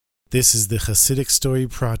This is the Hasidic Story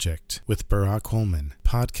Project with Barak Holman,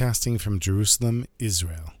 podcasting from Jerusalem,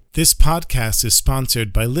 Israel. This podcast is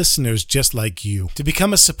sponsored by listeners just like you. To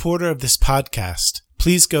become a supporter of this podcast,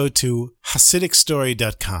 please go to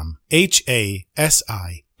HasidicStory.com, HASIDIC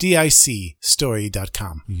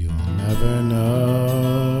story.com. You'll never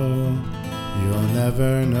know, you'll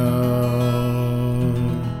never know,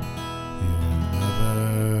 you'll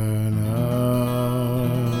never know,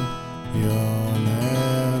 you'll never know.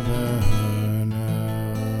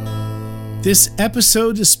 This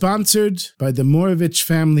episode is sponsored by the Morovich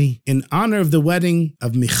family in honor of the wedding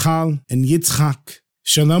of Michal and Yitzchak.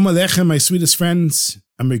 Shalom Aleichem, my sweetest friends.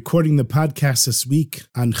 I'm recording the podcast this week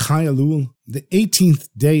on Chai Elul, the 18th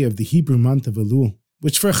day of the Hebrew month of Elul,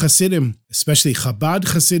 which for Hasidim, especially Chabad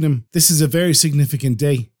Hasidim, this is a very significant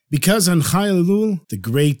day. Because on Chai Elul, the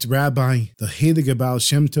great rabbi, the Heilige Baal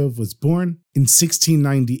Shem Tov, was born in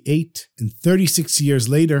 1698, and 36 years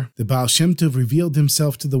later, the Baal Shem Tov revealed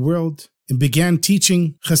himself to the world and began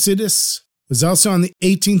teaching Hasidus. It was also on the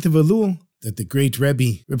 18th of Elul that the great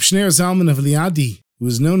Rebbe, Reb Shneir Zalman of Liadi, who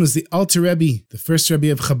was known as the Alter Rebbe, the first Rebbe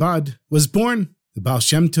of Chabad, was born. The Baal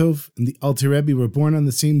Shem Tov and the Alter Rebbe were born on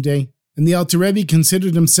the same day. And the Alter Rebbe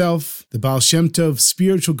considered himself the Baal Shem Tov's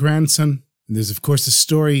spiritual grandson. And there's of course a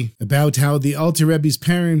story about how the Alter Rebbe's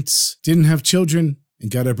parents didn't have children and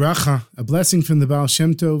got a bracha, a blessing from the Baal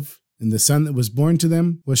Shem Tov. And the son that was born to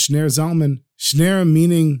them was Shneir Zalman. Shneir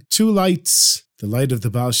meaning two lights, the light of the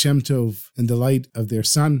Baal Shem Tov and the light of their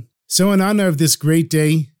son. So in honor of this great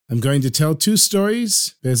day, I'm going to tell two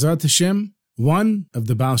stories, Be'ezrat Hashem, one of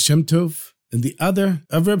the Baal Shem Tov and the other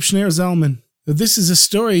of Reb Shneir Zalman. This is a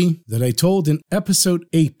story that I told in episode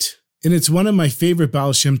 8, and it's one of my favorite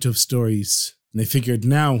Baal Shem Tov stories. And I figured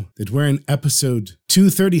now that we're in episode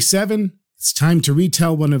 237, it's time to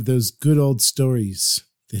retell one of those good old stories.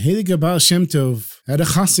 The Heilige Baal Shem Tov had a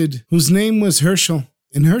chassid whose name was Herschel,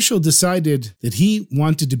 and Herschel decided that he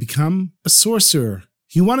wanted to become a sorcerer.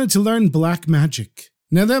 He wanted to learn black magic.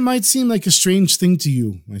 Now that might seem like a strange thing to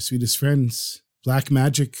you, my sweetest friends. Black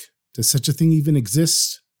magic, does such a thing even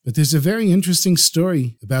exist? But there's a very interesting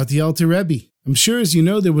story about the Alter Rebbe. I'm sure as you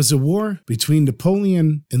know there was a war between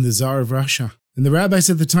Napoleon and the Tsar of Russia. And the rabbis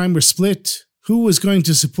at the time were split. Who was going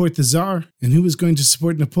to support the Tsar and who was going to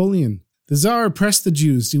support Napoleon? The Tsar oppressed the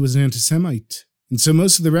Jews, he was an anti-Semite. And so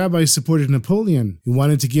most of the rabbis supported Napoleon, who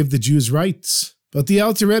wanted to give the Jews rights. But the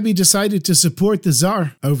Alter Rebbe decided to support the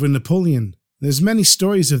Tsar over Napoleon. There's many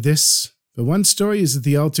stories of this, but one story is that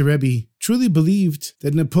the Alter Rebbe truly believed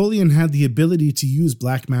that Napoleon had the ability to use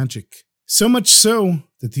black magic. So much so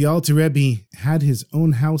that the Alter Rebbe had his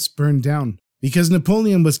own house burned down, because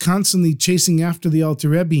Napoleon was constantly chasing after the Alter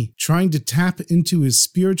Rebbe, trying to tap into his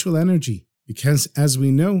spiritual energy. Because as we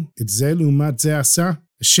know, it's Zelu Mat Ze Asa,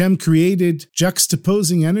 Shem created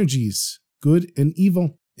juxtaposing energies, good and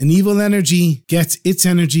evil. An evil energy gets its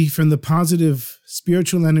energy from the positive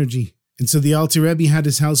spiritual energy. And so the Alter Rebbe had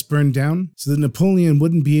his house burned down so that Napoleon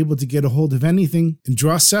wouldn't be able to get a hold of anything and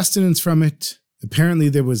draw sustenance from it. Apparently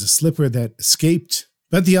there was a slipper that escaped.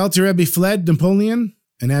 But the Alter Rebbe fled Napoleon,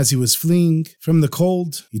 and as he was fleeing from the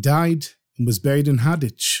cold, he died and was buried in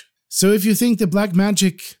Haditch. So if you think that black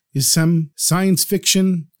magic is some science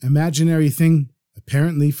fiction, imaginary thing,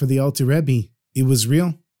 apparently for the Alter Rebbe, it was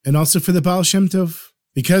real. And also for the Baal Shem Tov.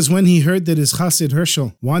 Because when he heard that his chassid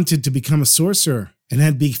Herschel wanted to become a sorcerer and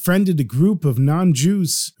had befriended a group of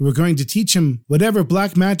non-Jews who were going to teach him whatever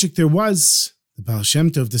black magic there was, the Baal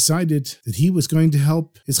Shem Tov decided that he was going to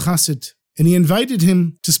help his chassid. And he invited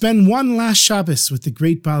him to spend one last Shabbos with the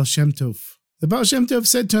great Baal Shem Tov. The Baal Shem Tov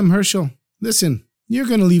said to him, Herschel, listen, you're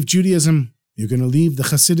going to leave Judaism. You're going to leave the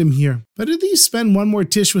Hasidim here. But at least spend one more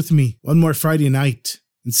Tish with me, one more Friday night.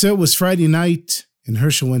 And so it was Friday night. And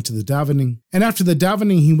Herschel went to the davening. And after the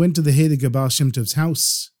davening, he went to the Heilige Baal Shem Tov's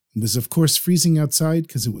house. It was, of course, freezing outside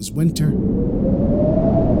because it was winter.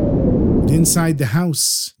 But inside the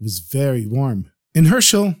house, it was very warm. And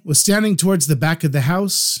Herschel was standing towards the back of the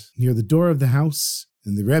house, near the door of the house.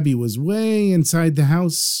 And the Rebbe was way inside the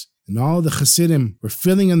house. And all the Hasidim were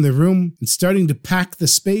filling in the room and starting to pack the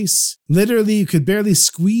space. Literally, you could barely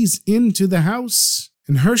squeeze into the house.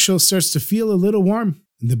 And Herschel starts to feel a little warm.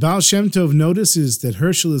 And the Baal Shem Tov notices that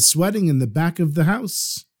Herschel is sweating in the back of the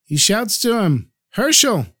house. He shouts to him,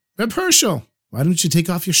 Herschel, Reb Herschel, why don't you take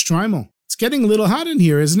off your shtreimel? It's getting a little hot in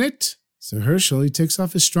here, isn't it? So Herschel, he takes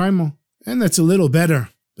off his shtreimel, and that's a little better,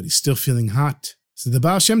 but he's still feeling hot. So the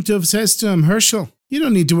Baal Shem Tov says to him, Herschel, you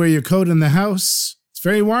don't need to wear your coat in the house. It's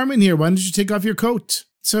very warm in here. Why don't you take off your coat?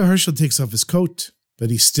 So Herschel takes off his coat,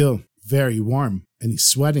 but he's still very warm, and he's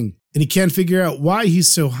sweating. And he can't figure out why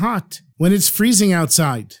he's so hot when it's freezing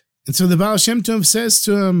outside. And so the Baal Shem Tov says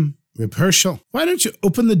to him, Reb Herschel, why don't you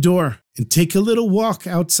open the door and take a little walk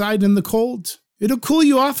outside in the cold? It'll cool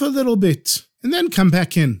you off a little bit, and then come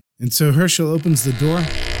back in. And so Herschel opens the door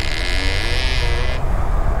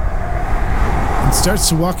and starts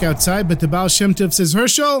to walk outside, but the Baal Shem Tov says,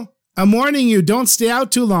 Herschel, I'm warning you, don't stay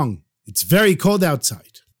out too long. It's very cold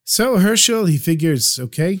outside. So Herschel, he figures,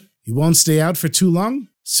 okay, he won't stay out for too long.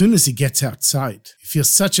 As soon as he gets outside, he feels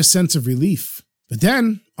such a sense of relief. But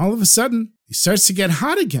then, all of a sudden, he starts to get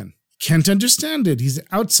hot again. He can't understand it. He's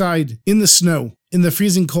outside in the snow, in the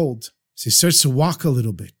freezing cold. So he starts to walk a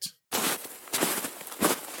little bit.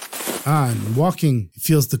 And walking, he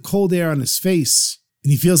feels the cold air on his face,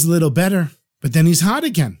 and he feels a little better. But then he's hot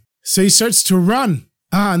again. So he starts to run.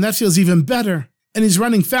 And that feels even better. And he's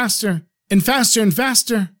running faster and faster and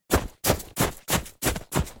faster.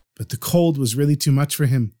 But the cold was really too much for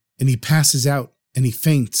him. And he passes out and he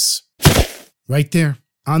faints. Right there,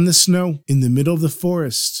 on the snow, in the middle of the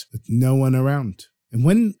forest, with no one around. And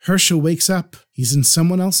when Herschel wakes up, he's in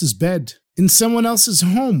someone else's bed, in someone else's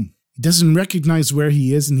home. He doesn't recognize where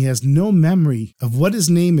he is, and he has no memory of what his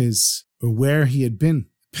name is or where he had been.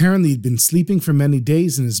 Apparently, he'd been sleeping for many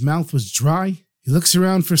days, and his mouth was dry. He looks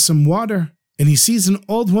around for some water, and he sees an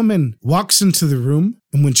old woman walks into the room,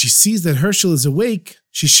 and when she sees that Herschel is awake,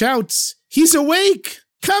 she shouts, "He's awake!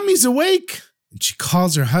 Come, he's awake!" And she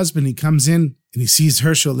calls her husband. He comes in, and he sees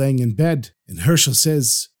Herschel laying in bed, and Herschel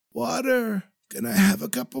says, "Water, can I have a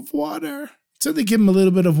cup of water?" So they give him a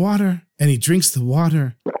little bit of water, and he drinks the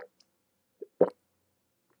water.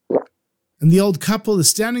 And the old couple is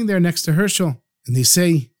standing there next to Herschel, and they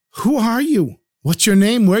say, "Who are you? What's your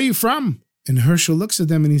name? Where are you from?" And Herschel looks at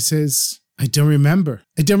them and he says, I don't remember.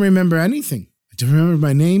 I don't remember anything. I don't remember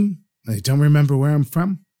my name. I don't remember where I'm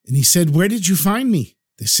from." And he said, "Where did you find me?"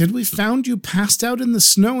 They said, "We found you passed out in the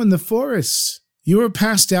snow in the forest. You were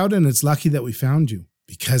passed out, and it's lucky that we found you.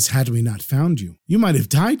 Because had we not found you, you might have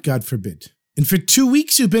died, God forbid. And for 2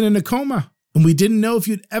 weeks you've been in a coma, and we didn't know if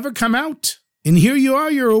you'd ever come out. And here you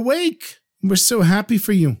are, you're awake. And we're so happy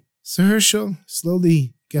for you." So Herschel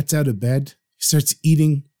slowly gets out of bed. He starts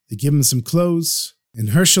eating. They give him some clothes. And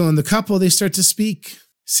Herschel and the couple, they start to speak.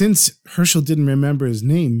 Since Herschel didn't remember his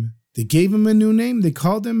name, they gave him a new name. They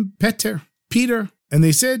called him Peter. And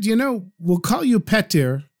they said, we'll call you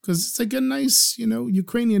Peter because it's like a nice,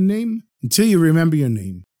 Ukrainian name until you remember your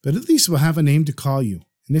name. But at least we'll have a name to call you.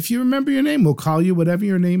 And if you remember your name, we'll call you whatever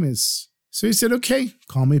your name is. So he said, "Okay,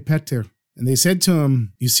 call me Peter." And they said to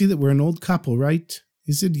him, "You see that we're an old couple, right?"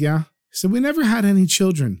 He said, "Yeah." He said, "We never had any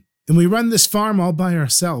children. And we run this farm all by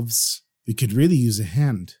ourselves. We could really use a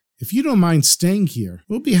hand. If you don't mind staying here,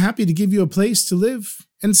 we'll be happy to give you a place to live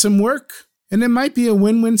and some work. And it might be a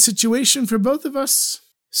win-win situation for both of us."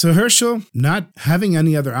 So Herschel, not having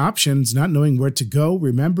any other options, not knowing where to go,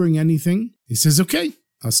 remembering anything, he says, "Okay,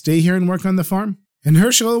 I'll stay here and work on the farm." And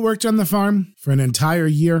Herschel worked on the farm for an entire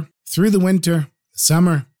year, through the winter, the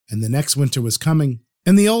summer, and the next winter was coming.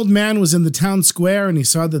 And the old man was in the town square, and he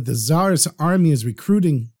saw that the Tsar's army is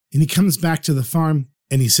recruiting. And he comes back to the farm,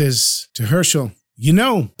 and he says to Herschel,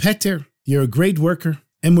 "Peter, you're a great worker,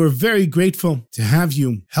 and we're very grateful to have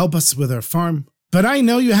you help us with our farm. But I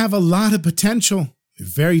know you have a lot of potential. You're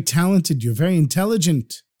very talented. You're very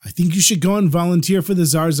intelligent. I think you should go and volunteer for the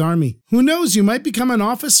Tsar's army. Who knows, you might become an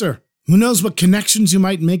officer. Who knows what connections you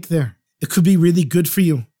might make there. It could be really good for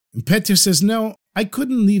you." And Peter says, "No, I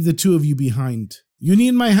couldn't leave the two of you behind. You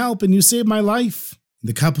need my help, and you saved my life." And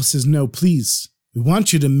the couple says, "No, please. We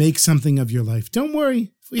want you to make something of your life. Don't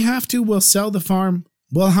worry. If we have to, we'll sell the farm.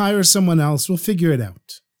 We'll hire someone else. We'll figure it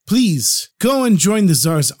out. Please, go and join the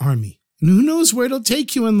Tsar's army. And who knows where it'll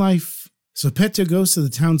take you in life." So Peter goes to the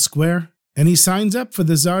town square, and he signs up for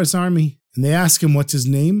the Tsar's army. And they ask him what's his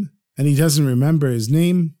name, and he doesn't remember his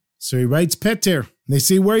name. So he writes Peter. And they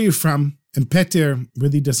say, "Where are you from?" And Peter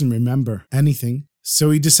really doesn't remember anything.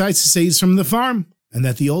 So he decides to say he's from the farm, and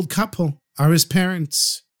that the old couple are his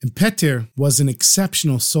parents. And Peter was an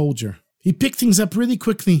exceptional soldier. He picked things up really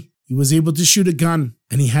quickly. He was able to shoot a gun,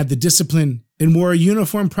 and he had the discipline, and wore a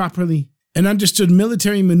uniform properly, and understood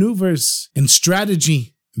military maneuvers and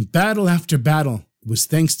strategy. And battle after battle, it was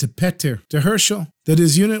thanks to Peter, to Herschel, that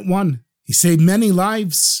his unit won. He saved many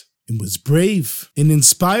lives, and was brave, and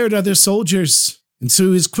inspired other soldiers. And so he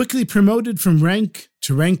was quickly promoted from rank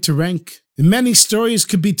to rank to rank. And many stories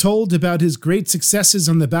could be told about his great successes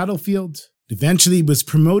on the battlefield. Eventually he was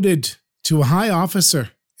promoted to a high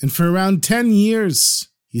officer. And for around 10 years,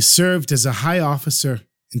 he served as a high officer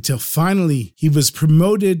until finally he was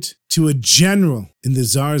promoted to a general in the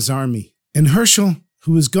Tsar's army. And Herschel,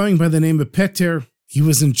 who was going by the name of Peter, he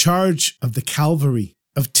was in charge of the cavalry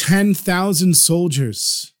of 10,000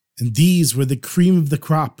 soldiers. And these were the cream of the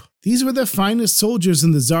crop. These were the finest soldiers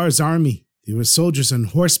in the Tsar's army. They were soldiers on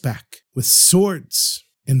horseback with swords.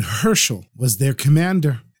 And Herschel was their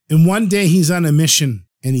commander. And one day he's on a mission,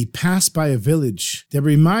 and he passed by a village that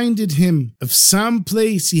reminded him of some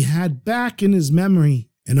place he had back in his memory.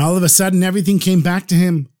 And all of a sudden, everything came back to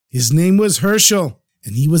him. His name was Herschel,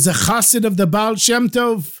 and he was a chassid of the Baal Shem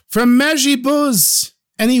Tov from Mezhibuz,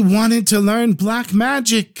 and he wanted to learn black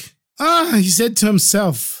magic. He said to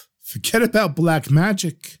himself, forget about black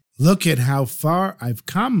magic. Look at how far I've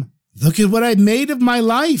come. Look at what I've made of my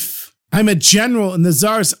life. I'm a general in the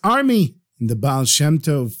Tsar's army. And the Baal Shem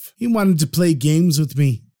Tov, he wanted to play games with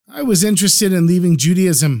me. I was interested in leaving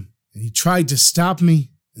Judaism, and he tried to stop me.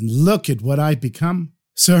 And look at what I've become.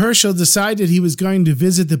 So Herschel decided he was going to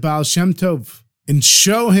visit the Baal Shem Tov and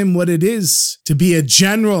show him what it is to be a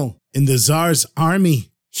general in the Tsar's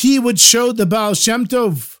army. He would show the Baal Shem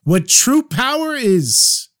Tov what true power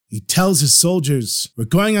is. He tells his soldiers, we're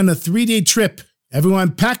going on a 3-day trip.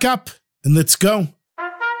 Everyone pack up and let's go.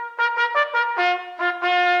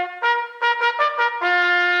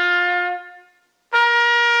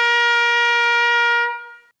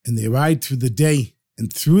 And they ride through the day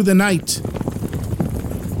and through the night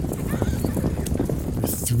for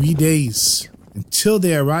 3 days until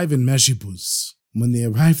they arrive in Mezhibuz. When they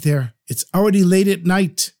arrive there, it's already late at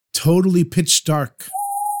night, totally pitch dark.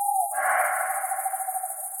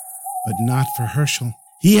 But not for Herschel.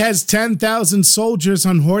 He has 10,000 soldiers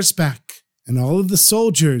on horseback, and all of the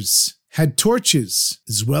soldiers had torches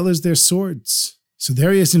as well as their swords. So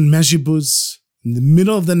there he is in Mezhibuz, in the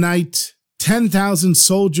middle of the night, 10,000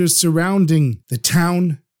 soldiers surrounding the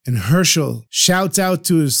town, and Herschel shouts out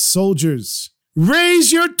to his soldiers,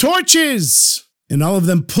 raise your torches! And all of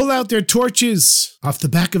them pull out their torches off the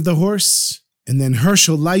back of the horse, and then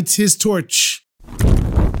Herschel lights his torch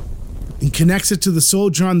and connects it to the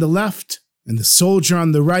soldier on the left and the soldier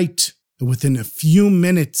on the right. And within a few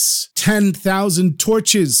minutes, 10,000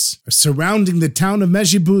 torches are surrounding the town of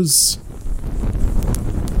Mezhibuz.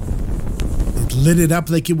 Lit it up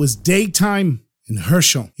like it was daytime. And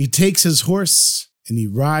Herschel, he takes his horse and he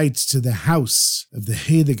rides to the house of the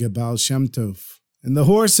Heilige Baal Shem Tov. And the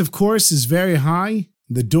horse, of course, is very high.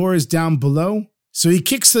 The door is down below. So he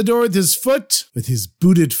kicks the door with his foot, with his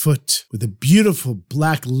booted foot, with a beautiful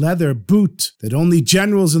black leather boot that only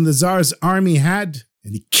generals in the Tsar's army had.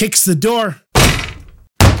 And he kicks the door.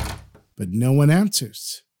 But no one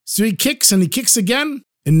answers. So he kicks and he kicks again,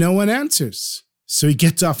 and no one answers. So he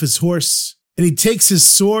gets off his horse. And he takes his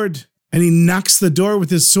sword, and he knocks the door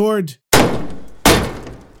with his sword.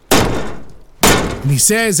 And he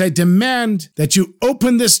says, I demand that you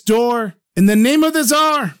open this door in the name of the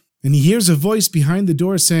Tsar. And he hears a voice behind the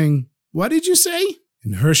door saying, what did you say?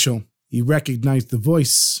 And Herschel, he recognized the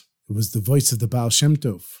voice. It was the voice of the Baal Shem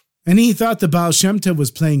Tov. And he thought the Baal Shem Tov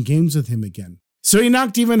was playing games with him again. So he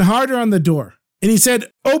knocked even harder on the door. And he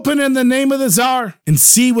said, open in the name of the Tsar and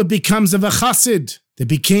see what becomes of a chassid that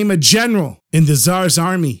became a general in the Tsar's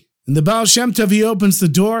army. And the Baal Shem Tov, he opens the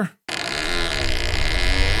door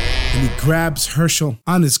and he grabs Herschel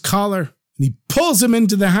on his collar and he pulls him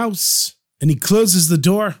into the house and he closes the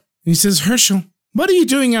door and he says, Herschel, what are you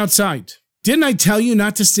doing outside? Didn't I tell you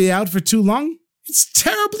not to stay out for too long? It's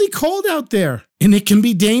terribly cold out there and it can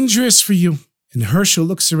be dangerous for you. And Herschel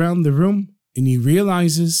looks around the room and he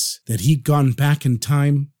realizes that he'd gone back in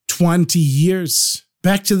time 20 years.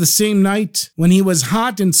 Back to the same night when he was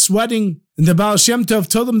hot and sweating and the Baal Shem Tov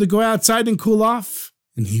told him to go outside and cool off.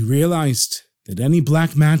 And he realized that any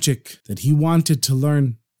black magic that he wanted to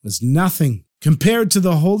learn was nothing compared to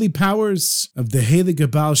the holy powers of the Heilige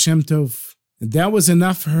Baal Shem Tov. And that was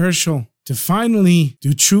enough for Herschel to finally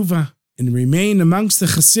do tshuva and remain amongst the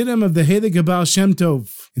Chassidim of the Heilige Baal Shem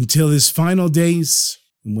Tov until his final days.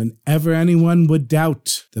 And whenever anyone would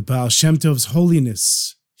doubt the Baal Shem Tov's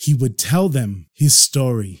holiness, he would tell them his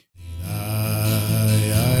story.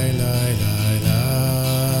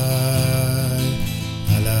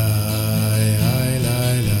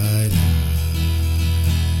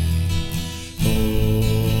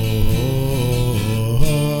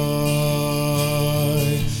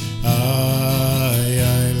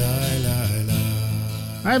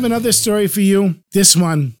 I have another story for you. This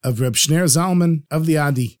one of Reb Shner Zalman of the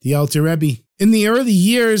Adi, the Alter Rebbe. In the early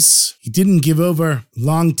years, he didn't give over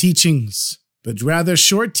long teachings, but rather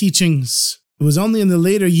short teachings. It was only in the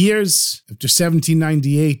later years, after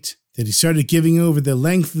 1798, that he started giving over the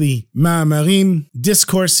lengthy ma'amarim,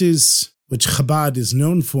 discourses, which Chabad is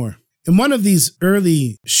known for. And one of these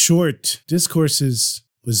early short discourses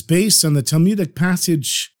was based on the Talmudic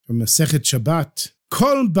passage from Masechet Shabbat,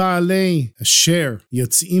 Kol baalei asher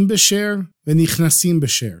yotzim b'sher v'nichnasim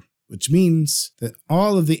b'sher, which means that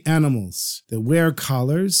all of the animals that wear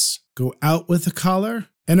collars go out with a collar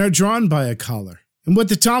and are drawn by a collar. And what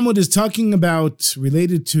the Talmud is talking about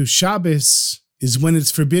related to Shabbos is when it's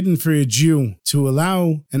forbidden for a Jew to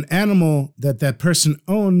allow an animal that person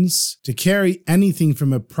owns to carry anything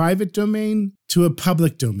from a private domain to a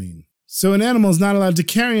public domain. So an animal is not allowed to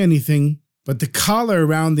carry anything, but the collar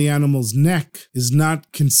around the animal's neck is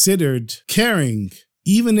not considered carrying,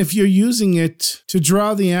 even if you're using it to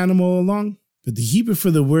draw the animal along. But the Hebrew for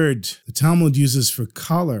the word the Talmud uses for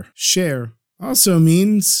collar, sher, also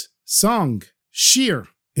means song, shir.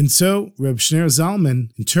 And so Reb Shner Zalman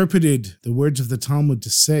interpreted the words of the Talmud to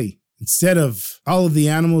say, instead of all of the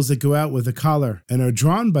animals that go out with a collar and are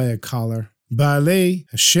drawn by a collar, Baalei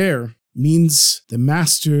Hasher means the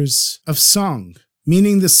masters of song,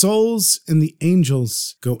 meaning the souls and the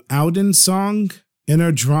angels go out in song and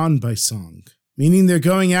are drawn by song, meaning their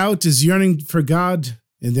going out is yearning for God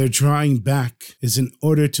and their drawing back is in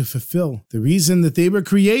order to fulfill the reason that they were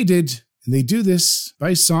created, and they do this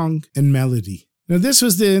by song and melody. Now, this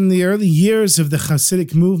was in the early years of the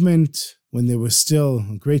Hasidic movement, when there was still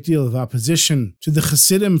a great deal of opposition to the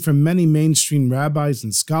Hasidim from many mainstream rabbis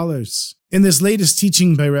and scholars. And this latest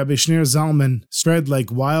teaching by Rabbi Shner Zalman spread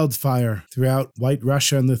like wildfire throughout White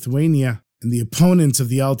Russia and Lithuania, and the opponents of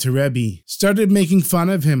the Alter Rebbe started making fun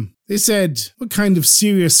of him. They said, what kind of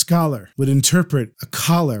serious scholar would interpret a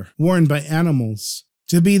collar worn by animals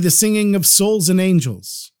to be the singing of souls and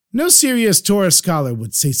angels? No serious Torah scholar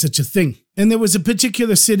would say such a thing. And there was a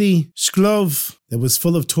particular city, Shklov, that was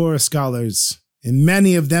full of Torah scholars, and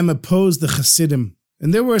many of them opposed the Hasidim.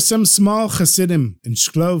 And there were some small Hasidim in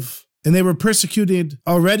Shklov, and they were persecuted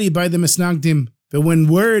already by the Misnagdim. But when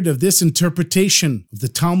word of this interpretation of the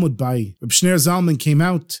Talmud by Reb Shner Zalman came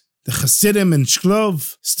out, the Hasidim in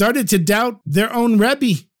Shklov started to doubt their own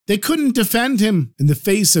Rebbe. They couldn't defend him in the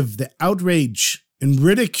face of the outrage and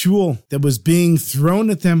ridicule that was being thrown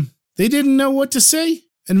at them. They didn't know what to say.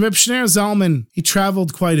 And Reb Shner Zalman, he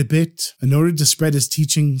traveled quite a bit in order to spread his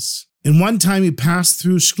teachings. And one time he passed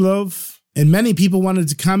through Shklov, and many people wanted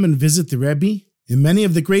to come and visit the Rebbe. And many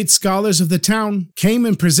of the great scholars of the town came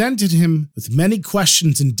and presented him with many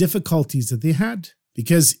questions and difficulties that they had.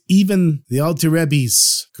 Because even the Alter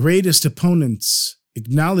Rebbe's greatest opponents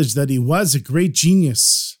acknowledged that he was a great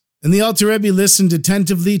genius. And the Alter Rebbe listened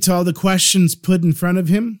attentively to all the questions put in front of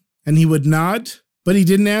him, and he would nod, but he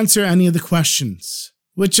didn't answer any of the questions,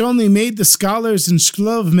 which only made the scholars in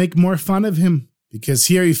Shklov make more fun of him, because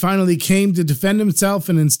here he finally came to defend himself,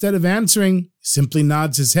 and instead of answering, he simply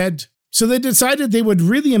nods his head. So they decided they would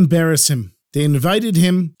really embarrass him. They invited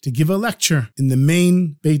him to give a lecture in the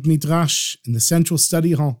main Beit Midrash, in the central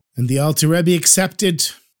study hall, and the Alter Rebbe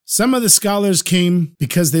accepted. Some of the scholars came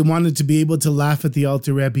because they wanted to be able to laugh at the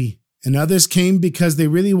Alter Rebbe, and others came because they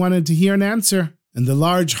really wanted to hear an answer. And the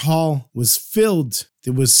large hall was filled.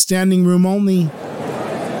 There was standing room only.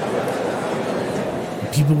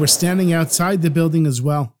 People were standing outside the building as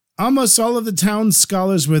well. Almost all of the town's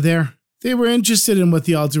scholars were there. They were interested in what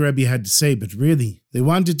the Alter Rebbe had to say, but really, they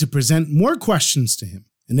wanted to present more questions to him.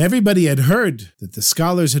 And everybody had heard that the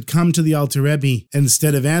scholars had come to the Alter Rebbe, and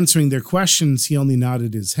instead of answering their questions, he only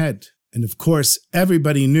nodded his head. And of course,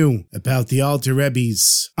 everybody knew about the Alter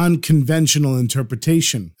Rebbe's unconventional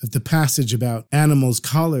interpretation of the passage about animals'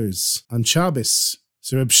 collars on Shabbos.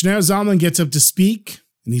 So Reb Shner Zalman gets up to speak,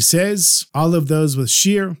 and he says, all of those with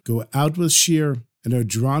shir go out with shir and are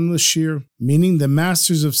drawn with shir, meaning the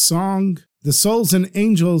masters of song, the souls and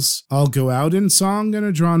angels, all go out in song and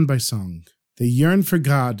are drawn by song. They yearn for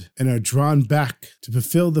God and are drawn back to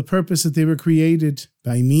fulfill the purpose that they were created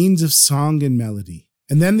by means of song and melody.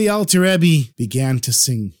 And then the Alter Rebbe began to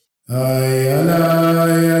sing. Ay, alay,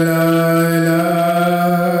 alay, alay.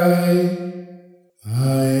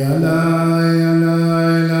 Ay, alay,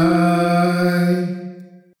 alay, alay.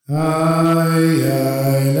 Ay,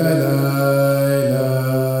 ay, alay,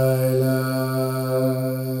 alay.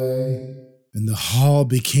 And the hall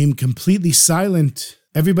became completely silent.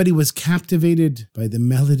 Everybody was captivated by the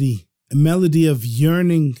melody, a melody of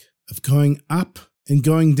yearning, of going up and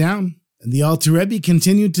going down. And the Alter Rebbe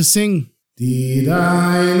continued to sing. And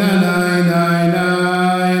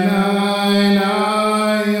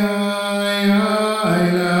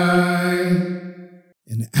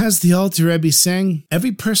as the Alter Rebbe sang,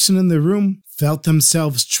 every person in the room felt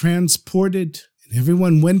themselves transported, and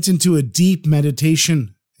everyone went into a deep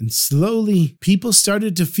meditation. And slowly, people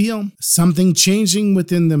started to feel something changing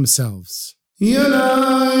within themselves.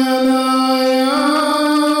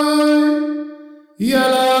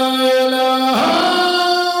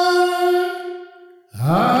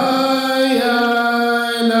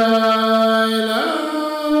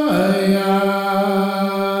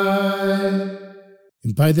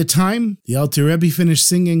 And by the time the Alter Rebbe finished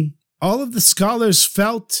singing, all of the scholars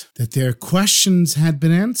felt that their questions had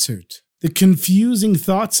been answered. The confusing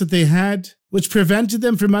thoughts that they had, which prevented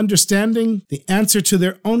them from understanding the answer to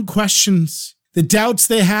their own questions, the doubts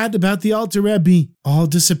they had about the Alter Rebbe, all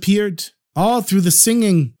disappeared, all through the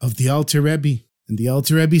singing of the Alter Rebbe. And the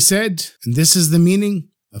Alter Rebbe said, and this is the meaning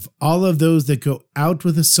of all of those that go out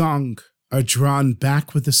with a song are drawn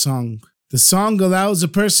back with a song. The song allows a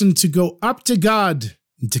person to go up to God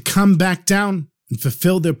and to come back down and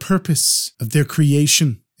fulfill their purpose of their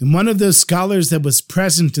creation. And one of those scholars that was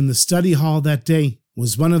present in the study hall that day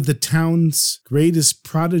was one of the town's greatest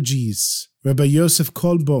prodigies, Rebbe Yosef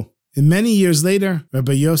Kolbo. And many years later,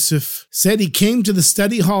 Rebbe Yosef said he came to the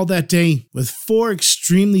study hall that day with 4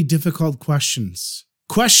 extremely difficult questions.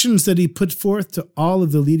 Questions that he put forth to all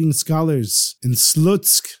of the leading scholars in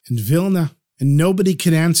Slutsk and Vilna, and nobody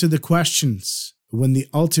could answer the questions. But when the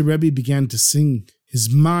Alter Rebbe began to sing, his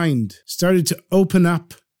mind started to open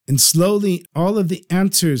up, and slowly all of the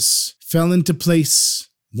answers fell into place.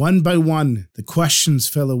 One by one, the questions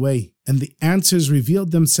fell away, and the answers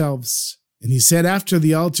revealed themselves. And he said after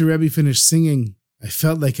the Alter Rebbe finished singing, I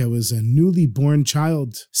felt like I was a newly born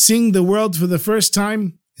child, seeing the world for the first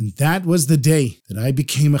time, and that was the day that I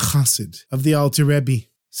became a chassid of the Alter Rebbe.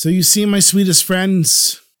 So you see, my sweetest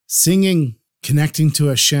friends, singing, connecting to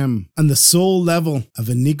Hashem on the soul level of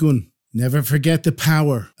a nigun. Never forget the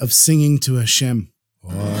power of singing to Hashem.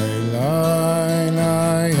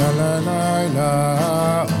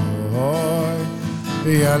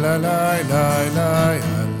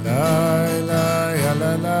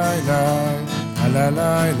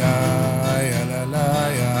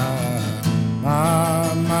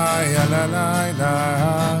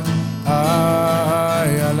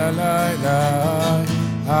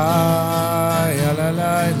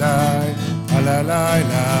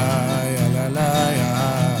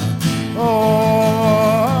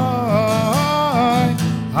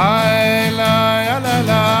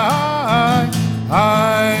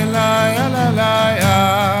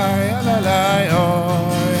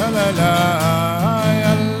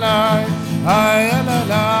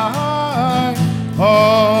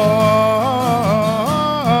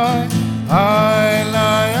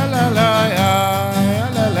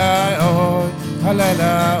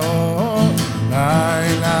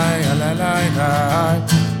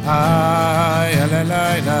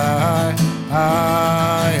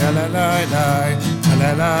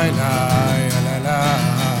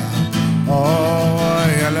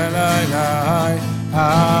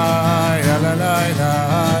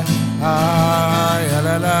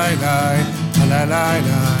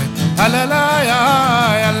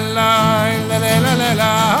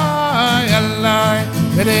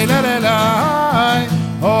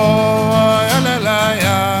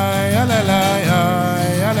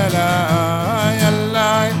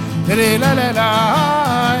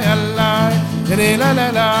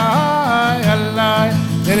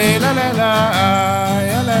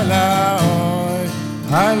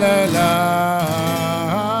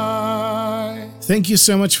 Thank you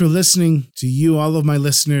so much for listening, to you, all of my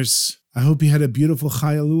listeners. I hope you had a beautiful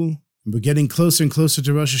Chai Elul. We're getting closer and closer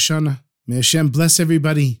to Rosh Hashanah. May Hashem bless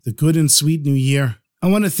everybody, the good and sweet new year. I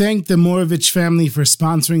want to thank the Morovich family for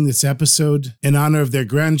sponsoring this episode in honor of their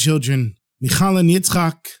grandchildren, Michal and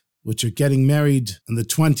Yitzchak, which are getting married on the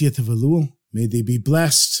 20th of Elul. May they be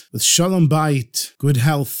blessed with Shalom Bayit, good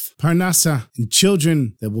health, Parnasa, and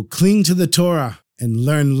children that will cling to the Torah and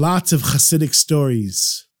learn lots of Hasidic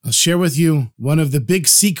stories. I'll share with you one of the big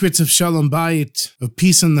secrets of Shalom Bayit, of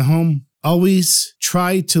peace in the home. Always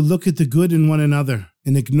try to look at the good in one another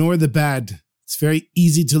and ignore the bad. It's very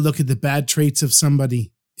easy to look at the bad traits of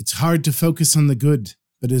somebody. It's hard to focus on the good.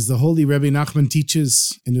 But as the holy Rebbe Nachman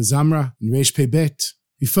teaches in the Zamra and Reish Pei Bet,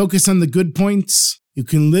 you focus on the good points, you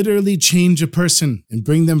can literally change a person and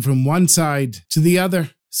bring them from one side to the other.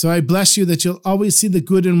 So I bless you that you'll always see the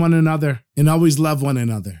good in one another and always love one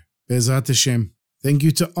another. Be'ezrat Hashem. Thank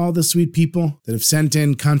you to all the sweet people that have sent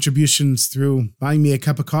in contributions through buying me a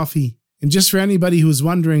cup of coffee. And just for anybody who's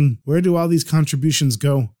wondering, where do all these contributions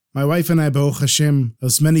go? My wife and I, Baruch Hashem,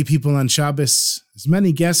 host many people on Shabbos, as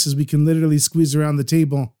many guests as we can literally squeeze around the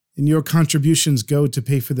table, and your contributions go to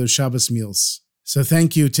pay for those Shabbos meals. So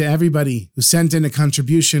thank you to everybody who sent in a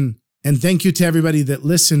contribution, and thank you to everybody that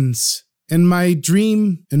listens. And my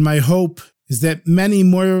dream and my hope is that many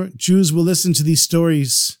more Jews will listen to these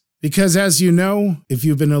stories. Because as you know, if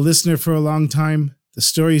you've been a listener for a long time, the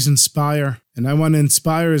stories inspire, and I want to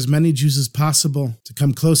inspire as many Jews as possible to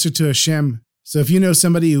come closer to Hashem. So if you know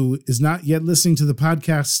somebody who is not yet listening to the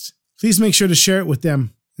podcast, please make sure to share it with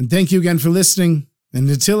them. And thank you again for listening. And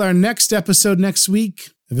until our next episode next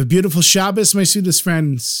week, have a beautiful Shabbos, my sweetest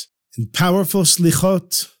friends, and powerful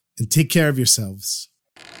slichot, and take care of yourselves.